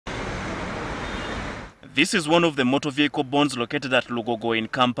This is one of the motor vehicle bonds located at Lugogo in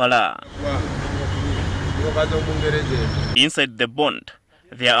Kampala. Inside the bond,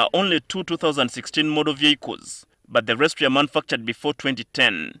 there are only two 2016 model vehicles, but the rest were manufactured before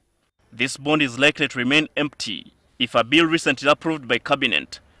 2010. This bond is likely to remain empty if a bill recently approved by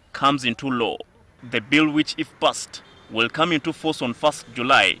Cabinet comes into law. The bill, which if passed, will come into force on 1st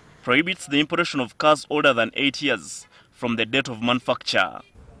July, prohibits the importation of cars older than 8 years from the date of manufacture.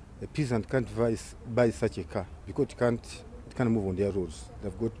 A peasant can't buy such a car because it can't move on their roads.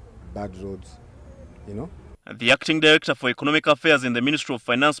 They've got bad roads, you know. The acting director for economic affairs in the Ministry of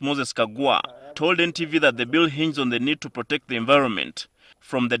Finance, Moses Kagwa, told NTV that the bill hinges on the need to protect the environment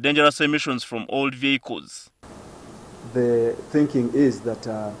from the dangerous emissions from old vehicles. The thinking is that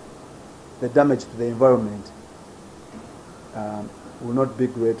the damage to the environment will not be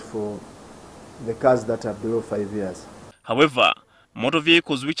great for the cars that are below 5 years. However, motor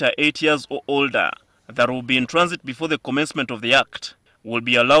vehicles which are 8 years or older that will be in transit before the commencement of the Act will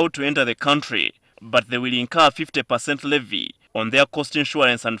be allowed to enter the country, but they will incur a 50% levy on their cost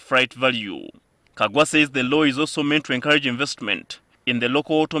insurance and freight value. Kagwa says the law is also meant to encourage investment in the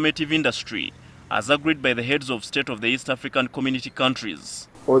local automotive industry, as agreed by the heads of state of the East African community countries.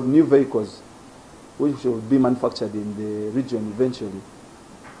 All new vehicles which will be manufactured in the region eventually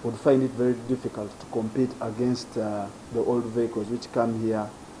would find it very difficult to compete against the old vehicles which come here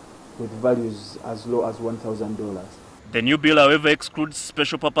with values as low as $1,000. The new bill, however, excludes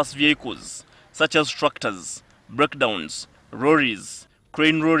special purpose vehicles such as tractors, breakdowns, lorries,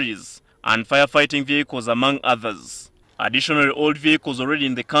 crane lorries, and firefighting vehicles, among others. Additionally, old vehicles already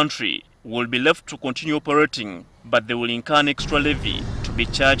in the country will be left to continue operating, but they will incur an extra levy to be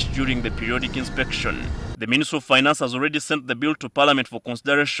charged during the periodic inspection. The Ministry of Finance has already sent the bill to Parliament for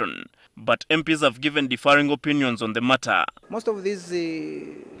consideration, but MPs have given differing opinions on the matter. Most of these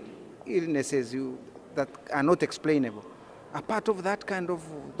illnesses that are not explainable are part of that kind of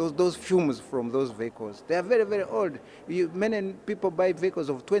those fumes from those vehicles. They are very, very old. Many people buy vehicles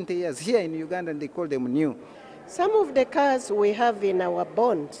of 20 years. Here in Uganda, they call them new. Some of the cars we have in our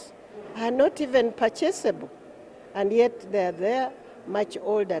bonds are not even purchasable, and yet they are there much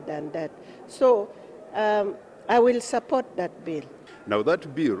older than that. So I will support that bill. Now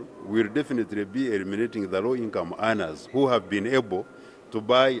that bill will definitely be eliminating the low-income earners who have been able to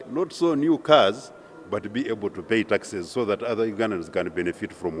buy not so new cars, but be able to pay taxes so that other Ugandans can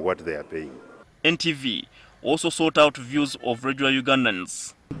benefit from what they are paying. NTV also sought out views of regular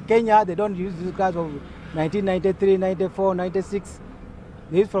Ugandans. In Kenya, they don't use these cars of 1993, 94, 96.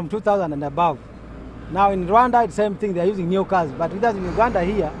 They use from 2000 and above. Now in Rwanda, it's the same thing. They're using new cars. But with us in Uganda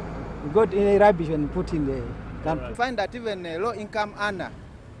here, we got any rubbish and put in the country. You find that even a low-income earner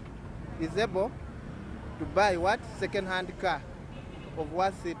is able to buy what? Second-hand car of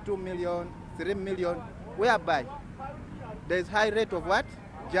worth 2 million, 3 million, whereby there's high rate of what?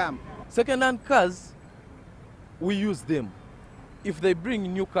 Jam. Second-hand cars, we use them. If they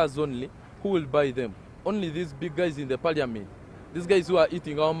bring new cars only, who will buy them? Only these big guys in the parliament. These guys who are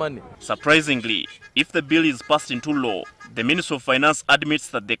eating our money. Surprisingly, if the bill is passed into law, the Ministry of Finance admits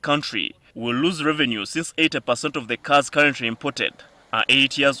that the country will lose revenue since 80% of the cars currently imported are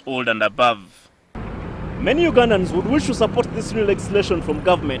 8 years old and above. Many Ugandans would wish to support this new legislation from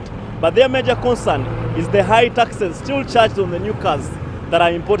government, but their major concern is the high taxes still charged on the new cars that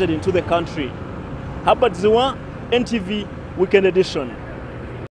are imported into the country. Herbert Ziwa, NTV, Weekend Edition.